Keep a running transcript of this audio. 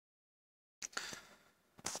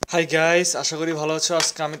Hi guys, আশা করি ভালো আছো।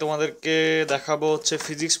 আজকে আমি তোমাদেরকে দেখাবো হচ্ছে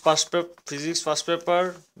physics first paper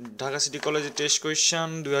Dhaka city কলেজের টেস্ট কোয়েশ্চেন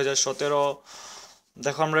 2017।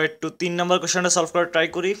 দেখো, আমরা একটু 3 নম্বর কোয়েশ্চেনটা সলভ করার ট্রাই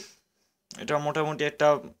করি। এটা মোটামুটি একটা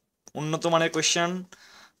উন্নত মানের কোয়েশ্চেন,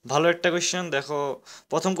 ভালো একটা কোয়েশ্চেন। দেখো,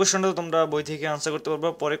 প্রথম কোয়েশ্চনটা তোমরা বই থেকে আনসার করতে পারবে।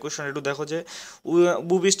 পরে কোয়েশ্চন একটু দেখো যে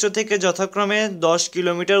ভূপৃষ্ঠ থেকে যথাক্রমে 10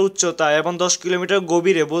 কিলোমিটার উচ্চতায় এবং 10 কিলোমিটার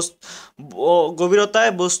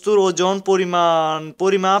গভীরতায় বস্তুর ওজন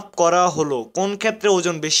পরিমাপ করা হলো, কোন ক্ষেত্রে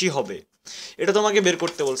ওজন বেশি হবে? এটা তোমাকে বের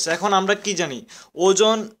করতে বলছে। এখন আমরা কি জানি?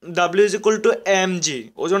 ওজন W is equal to M G.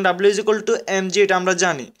 ওজন W is equal to M G, এটা আমরা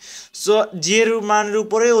জানি। সো জি এর মানের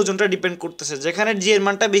উপরে ওজনটা ডিপেন্ড করতেছে। যেখানে জি এর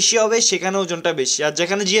মানটা বেশি হবে সেখানে ওজনটা বেশি, আর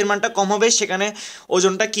যেখানে জি এর মানটা কম হবে সেখানে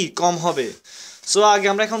ওজনটা কি কম হবে। সো আগে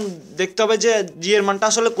আমরা এখন দেখতে হবে যে জি এর মানটা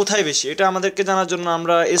আসলে কোথায় বেশি। এটা আমাদেরকে জানার জন্য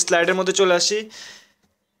আমরা এই স্লাইডের মধ্যে চলে আসি।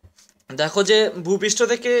 দেখো যে ভূপৃষ্ঠ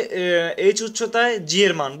থেকে এইচ উচ্চতায় জি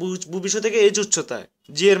এর মান, ভূপৃষ্ঠ থেকে এইচ উচ্চতায়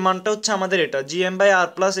জি এর মানটা হচ্ছে আমাদের এটা G M by R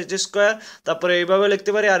plus H square. তারপরে এইভাবে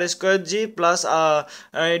লিখতে পারি আর square G plus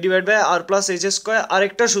divide by R plus H square.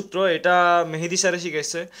 আরেকটা সূত্র, এটা মেহেদি স্যারে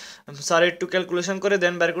শিখেছে। স্যার একটু ক্যালকুলেশন করে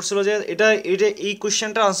দেন বের করছিল যে এই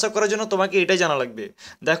কোয়েশ্চেনটা আনসার করার জন্য তোমাকে এটাই জানা লাগবে।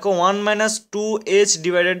 দেখো, 1 - 2h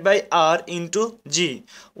divided by R into G,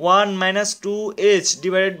 1 - 2h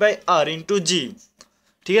divided by R into জি।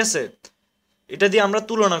 ঠিক আছে, এটা দিয়ে আমরা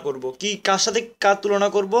তুলনা করব। কি কার সাথে কার তুলনা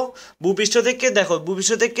করব? ভূপৃষ্ঠ থেকে, দেখো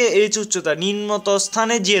ভূপৃষ্ঠ থেকে এইচ উচ্চতা, নিম্নত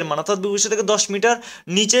স্থানে জি এর মান, অর্থাৎ ভূপৃষ্ঠ থেকে 10 মিটার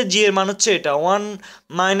নিচে জি এর মান হচ্ছে এটা 1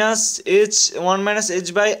 - H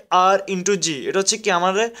বাই আর ইন্টু জি। এটা হচ্ছে কি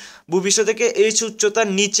আমাদের ভূপৃষ্ঠ থেকে এইচ উচ্চতার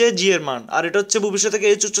নিচে জি এর মান, আর এটা হচ্ছে ভূপৃষ্ঠ থেকে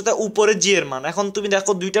এইচ উচ্চতা উপরে জি এর মান। এখন তুমি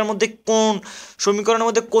দেখো দুইটার মধ্যে কোন সমীকরণের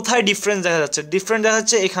মধ্যে কোথায় ডিফারেন্স দেখা যাচ্ছে? ডিফারেন্স দেখা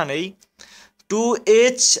যাচ্ছে এখানেই,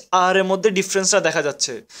 2h আর এর মধ্যে ডিফারেন্সটা দেখা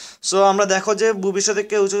যাচ্ছে। সো আমরা দেখো যে ভূপৃষ্ঠ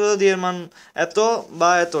থেকে উচ্চতা দিয়ে মান এত বা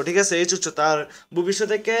এত, ঠিক আছে, এইচ উচ্চতা, আর ভূপৃষ্ঠ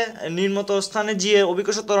থেকে নিম্নত স্থানে জি এর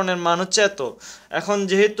অভিকর্ষ ত্বরণের মান হচ্ছে এত। এখন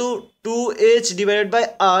যেহেতু 2h divided by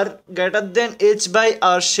R greater than h by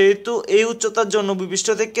আর, সেহেতু এই উচ্চতার জন্য ভূপৃষ্ঠ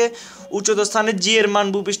থেকে উচ্চত স্থানে জি এর মান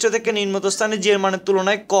ভূপৃষ্ঠ থেকে নিম্নত স্থানে জি এর মানের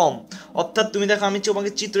তুলনায় কম। অর্থাৎ তুমি দেখো, আমি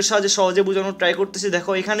তোমাকে চিত্রের সাহায্যে সহজে বোঝানোর ট্রাই করতেছি।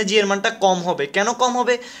 দেখো, এখানে জি এর মানটা কম হবে। কেন কম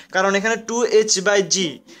হবে? কারণ এখানে 2h বাই জি,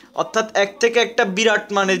 অর্থাৎ এক থেকে একটা বিরাট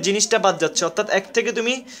মানের জিনিসটা বাদ যাচ্ছে। অর্থাৎ এক থেকে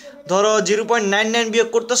তুমি ধরো 0.99 বিয়োগ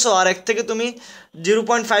করতেছো, আর এক থেকে তুমি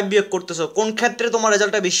 0.5 বিয়োগ করতেছো। কোন ক্ষেত্রে তোমার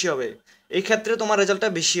রেজাল্টটা বেশি হবে? এই ক্ষেত্রে তোমার রেজাল্টটা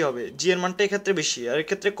বেশি হবে। জি এর মানটা এই ক্ষেত্রে বেশি আর এই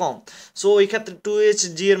ক্ষেত্রে কম। সো এই ক্ষেত্রে 2h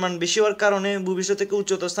জি এর মান বেশি হওয়ার কারণে ভূপৃষ্ঠ থেকে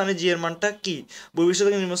উচ্চতর স্থানে জি এর মানটা কি ভূপৃষ্ঠ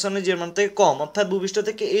থেকে নিম্ন স্থানে জি এর মান থেকে কম। অর্থাৎ ভূপৃষ্ঠ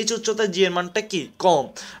থেকে এইচ উচ্চতা জি এর মানটা কি কম,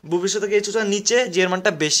 ভূপৃষ্ঠ থেকে এইচ উচ্চতার নিচে জি এর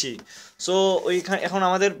মানটা বেশি। সো ওইখানে এখন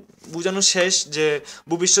আমাদের বোঝানো শেষ যে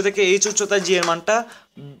ভূপৃষ্ঠ থেকে এইচ উচ্চতায় জি এর মানটা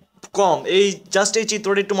কম। এই জাস্ট এই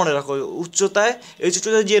চিত্রটা একটু মনে রাখো, উচ্চতায় এইচ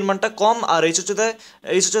উচ্চতায় জি এর মানটা কম, আর এইচ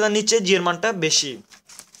উচ্চতার নিচে জি এর মানটা বেশি।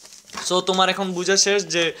 সো তোমার এখন বোঝা শেষ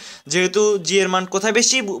যে যেহেতু জি এর মান কোথায়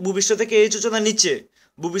বেশি, ভূপৃষ্ঠ থেকে এইচ উচ্চতার নিচে,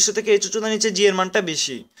 ভূপৃষ্ঠ থেকে এইচ উচ্চতার নিচে জি এর মানটা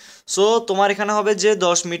বেশি। সো তোমার এখানে হবে যে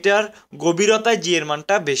 10 মিটার গভীরতায় জি এর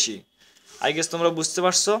মানটা বেশি। আই গেস তোমরা বুঝতে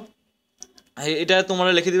পারছো। এটা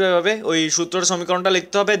তোমরা লিখে দিবে এভাবে, ওই সূত্রটা সমীকরণটা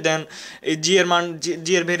লিখতে হবে, দেন এই জি এর মান,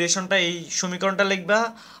 জি এর ভেরিয়েশনটা, এই সমীকরণটা লিখবা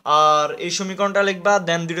আর এই সমীকরণটা লিখবা।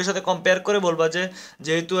 দেন দুটোর সাথে কম্পেয়ার করে বলবা যে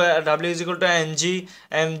যেহেতু W is equal to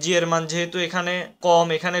M G এর মান যেহেতু এখানে কম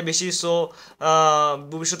এখানে বেশি, সো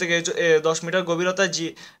ভবিষ্যৎ থেকে 10 মিটার গভীরতা জি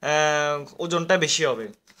ওজনটা বেশি হবে।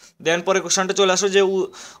 দেন পরে কোশ্চেনটা চলে আসো যে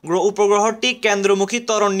উপগ্রহটি কেন্দ্রমুখী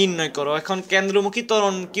ত্বরণ নির্ণয় করো। এখন কেন্দ্রমুখী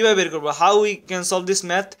ত্বরণ কীভাবে বের করবো? How we can solve this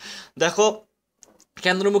math? দেখো,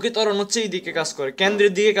 কেন্দ্রমুখী ত্বরণ হচ্ছে এই দিকে কাজ করে,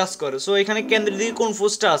 কেন্দ্রের দিকে কাজ করে। সো এখানে কেন্দ্রের দিকে কোন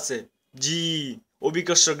ফোর্সটা আছে? জি,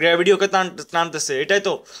 অভিকর্ষ, গ্র্যাভিটি ওকে টানতেছে। এটাই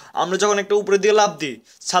তো, আমরা যখন একটা উপরের দিকে লাফ দিই,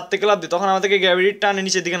 ছাদ থেকে লাফ দিই, তখন আমাদেরকে গ্র্যাভিটি টানে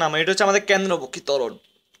নিচের দিকে নামায়। এটা হচ্ছে আমাদের কেন্দ্রমুখী ত্বরণ।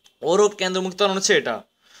 ওরও কেন্দ্রমুখী ত্বরণ হচ্ছে এটা,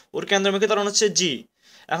 ওর কেন্দ্রমুখী ত্বরণ হচ্ছে জি।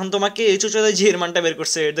 এখন তোমাকে এই উচ্চতায় জি এর মানটা বের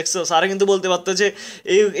করছে, দেখছো? স্যারে কিন্তু বলতে পারতো যে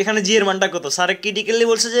এখানে জি এর মানটা কত। স্যারে ক্রিটিক্যালি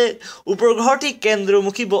বলছে যে উপগ্রহটি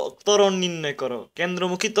কেন্দ্রমুখী ত্বরণ নির্ণয় করো,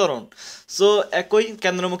 কেন্দ্রমুখী ত্বরণ। সো একই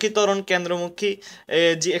কেন্দ্রমুখী ত্বরণ, কেন্দ্রমুখী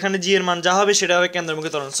এখানে জি এর মান যা হবে সেটা হবে কেন্দ্রমুখী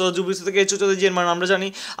ত্বরণ। সো ভূপৃষ্ঠ থেকে এইচ উচ্চতায় জি এর মান আমরা জানি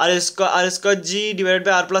আর square G divide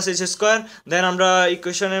by R plus H square. দেন আমরা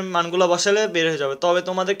ইকুয়েশনের মানগুলো বসালে বের হয়ে যাবে। তবে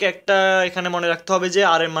তোমাদেরকে একটা এখানে মনে রাখতে হবে যে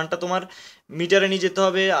আর এর মানটা তোমার মিটারে নিয়ে যেতে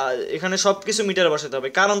হবে, আর এখানে সব কিছু মিটারে বসাতে হবে,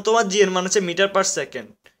 কারণ তোমার জি এর মান হচ্ছে মিটার পার সেকেন্ড।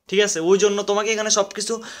 ঠিক আছে, ওই জন্য তোমাকে এখানে সব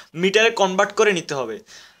কিছু মিটারে কনভার্ট করে নিতে হবে।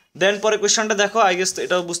 দেন পরে কোয়েশ্চনটা দেখো, আই গেস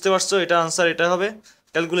এটাও বুঝতে পারছো, এটা আনসার এটা হবে।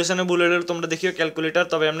 ক্যালকুলেশনে বলে তোমরা দেখিও ক্যালকুলেটার,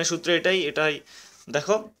 তবে এমনি সূত্র এটাই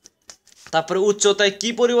দেখো তারপরে উচ্চতায় কি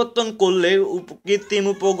পরিবর্তন করলে কৃত্রিম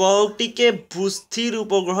উপগ্রহটিকে ভূস্থির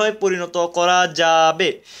উপগ্রহে পরিণত করা যাবে?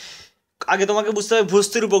 আগে তোমাকে বুঝতে হবে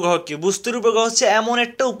ভূস্থির উপগ্রহ কি। ভূস্থির উপগ্রহ হচ্ছে এমন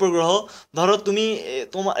একটা উপগ্রহ, ধরো তুমি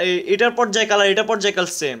তোমার এটার পর্যায়কাল আর এটা পর্যায়কাল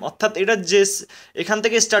সেম, অর্থাৎ এটা যে এখান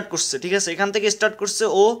থেকে স্টার্ট করছে, ঠিক আছে, এখান থেকে স্টার্ট করছে,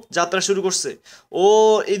 ও যাত্রা শুরু করছে, ও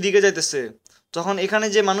এই দিকে যাইতেছে, তখন এখানে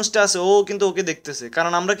যে মানুষটা আছে ও কিন্তু ওকে দেখতেছে,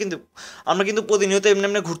 কারণ আমরা কিন্তু প্রতিনিয়ত এমনি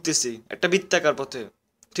এমনি ঘুরতেছি একটা বৃত্তাকার পথে,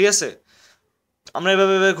 ঠিক আছে, আমরা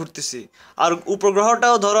এভাবে এভাবে ঘুরতেছি। আর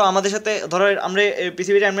উপগ্রহটাও ধরো আমাদের সাথে, ধরো আমরা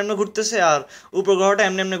পৃথিবীটা এমনি এমনি ঘুরতেছে আর উপগ্রহটা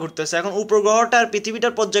এমনি এমনি ঘুরতেছে। এখন উপগ্রহটা আর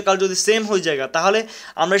পৃথিবীটার পর্যায়কাল যদি সেম হয়ে যায় তাহলে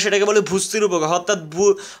আমরা সেটাকে বলি ভূস্থির উপগ্রহ, অর্থাৎ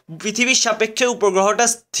পৃথিবীর সাপেক্ষে উপগ্রহটা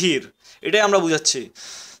স্থির, এটাই আমরা বুঝাচ্ছি।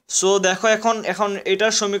 সো দেখো এখন এখন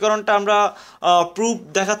এটার সমীকরণটা আমরা প্রুফ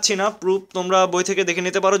দেখাচ্ছি না, প্রুফ তোমরা বই থেকে দেখে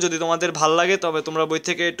নিতে পারো, যদি তোমাদের ভাল লাগে তবে তোমরা বই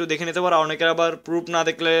থেকে একটু দেখে নিতে পারো। অনেকের আবার প্রুফ না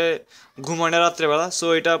দেখলে ঘুমায় না রাত্রেবেলা, সো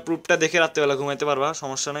এটা প্রুফটা দেখে রাত্রেবেলা ঘুমাইতে পারবা,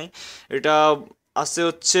 সমস্যা নাই। এটা আছে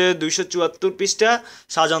হচ্ছে 274 পৃষ্ঠা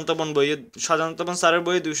সাজান্তপন বইয়ে, সাজান্তপন স্যারের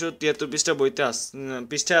বইয়ে 273 পৃষ্ঠা বইতে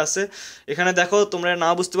পৃষ্ঠায় আছে। এখানে দেখো তোমরা না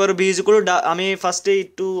বুঝতে পারো বি ইজ ইকুয়াল টু, আমি ফার্স্টে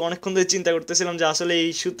একটু অনেকক্ষণ ধরে চিন্তা করতেছিলাম যে আসলে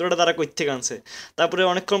এই সূত্রটা তারা কই থেকে আনছে, তারপরে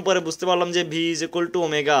অনেকক্ষণ পরে বুঝতে পারলাম যে V is equal to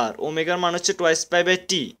omega আর, ওমেগার মান হচ্ছে টোয়াইস পাই বাই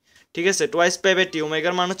টি, ঠিক আছে, টোয়াইস পাই বাই টি,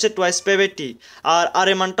 ওমেগার মান হচ্ছে টোয়াইস পাই বাই টি। আর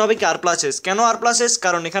এর মানটা হবে কি আর প্লাস এস। কেন আর প্লাস এস?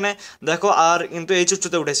 কারণ এখানে দেখো আর কিন্তু এইচ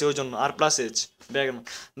উচ্চতে উঠেছে, ওই জন্য আর প্লাস এইচ।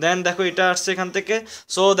 দেন দেখো এটা আসছে এখান থেকে।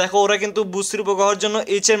 সো দেখো ওরা কিন্তু ভূস্থির উপগ্রহের জন্য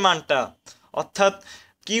এইচ এর মানটা, অর্থাৎ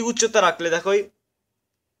কি উচ্চতা রাখলে দেখো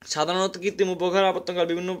সাধারণত কৃত্রিম উপগ্রহের আবর্তনকাল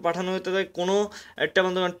বিভিন্ন পাঠানো হতে থাকে, কোনো একটা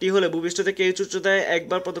বন্ধন টি হলে ভূপৃষ্ঠ থেকে এইচ উচ্চতায়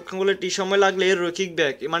একবার প্রদক্ষিণ করলে টি সময় লাগলে এর রৈখিক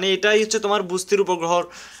ব্যাগ, মানে এটাই হচ্ছে তোমার ভূস্থির উপগ্রহর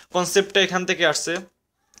কনসেপ্টটা এখান থেকে আসছে।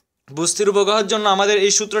 ভূস্থির উপগ্রহের জন্য আমাদের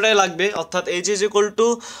এই সূত্রটাই লাগবে, অর্থাৎ H is equal to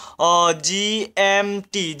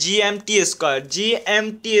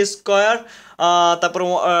GMT square, তারপর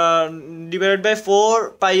divided by 4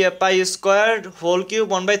 pi square whole cube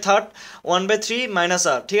 1/3 minus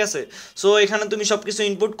আর, ঠিক আছে। সো এখানে তুমি সব কিছু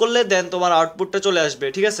ইনপুট করলে দেন তোমার আউটপুটটা চলে আসবে,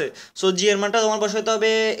 ঠিক আছে। সো জি এর মানটা তোমার বসাইতে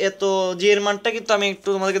হবে এত, জি এর মানটা কিন্তু আমি একটু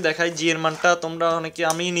তোমাদেরকে দেখাই। জি এর মানটা তোমরা অনেকে,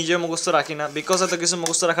 আমি নিজে মুখস্থ রাখি না, বিকজ এত কিছু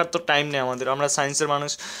মুখস্থ রাখার তো টাইম নেই আমাদের, আমরা সায়েন্সের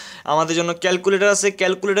মানুষ, আমাদের জন্য ক্যালকুলেটর আছে,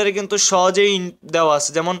 ক্যালকুলেটারে কিন্তু সহজেই দেওয়া আছে।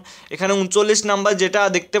 যেমন এখানে 39 নাম্বার যেটা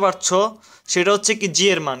দেখতে পাচ্ছ সেটা হচ্ছে কি জি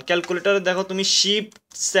এর মান। ক্যালকুলেটারে দেখো তুমি শিফট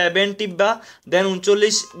 7 টিপবা, দেন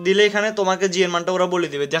 39 দিলে এখানে তোমাকে জি এর মানটা ওরা বলে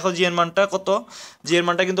দিবে। দেখো জি এর মানটা কত, জি এর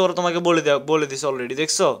মানটা কিন্তু ওরা তোমাকে বলে দিছে অলরেডি,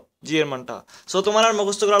 দেখছো জি এর মানটা। সো তোমার আর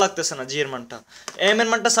মুখস্থ করা লাগতেছে না জি এর মানটা। এম এর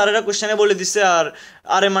মানটা স্যারেরা কোশ্চেনে বলে দিছে,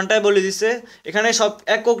 আর এর মানটাই বলে দিছে। এখানে সব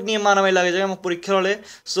একক নিয়ে মারামারি লাগে যায় আমার পরীক্ষার হলে।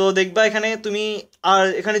 সো দেখবা এখানে তুমি, আর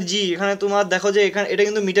এখানে জি, এখানে তোমার দেখো যে এখানে এটা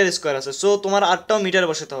কিন্তু মিটার স্কোয়ার আছে, সো তোমার আরটাও মিটারে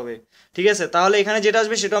বসাতে হবে, ঠিক আছে, তাহলে এখানে যেটা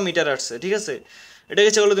আসবে সেটাও মিটার আসছে, ঠিক আছে। এটা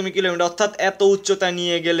গেছে হলো তুমি কিলোমিটার, অর্থাৎ এত উচ্চতা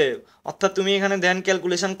নিয়ে গেলে, অর্থাৎ তুমি এখানে ধ্যান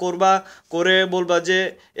ক্যালকুলেশন করবা, করে বলবা যে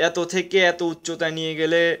এত থেকে এত উচ্চতা নিয়ে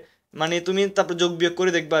গেলে, মানে তুমি তারপর যোগ বিয়োগ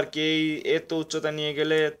করে দেখবা আর কি, এই এত উচ্চতা নিয়ে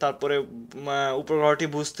গেলে তারপরে উপগ্রহটি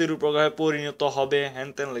ভূস্থির উপগ্রহে পরিণত হবে, হ্যান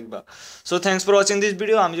ত্যান লিখবা। So thanks for watching this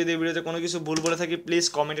video. আমি যদি এই ভিডিওতে কোনো কিছু ভুল বলে থাকি প্লিজ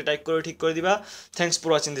কমেন্টে টাইপ করে ঠিক করে দিবা। Thanks for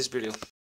watching this video.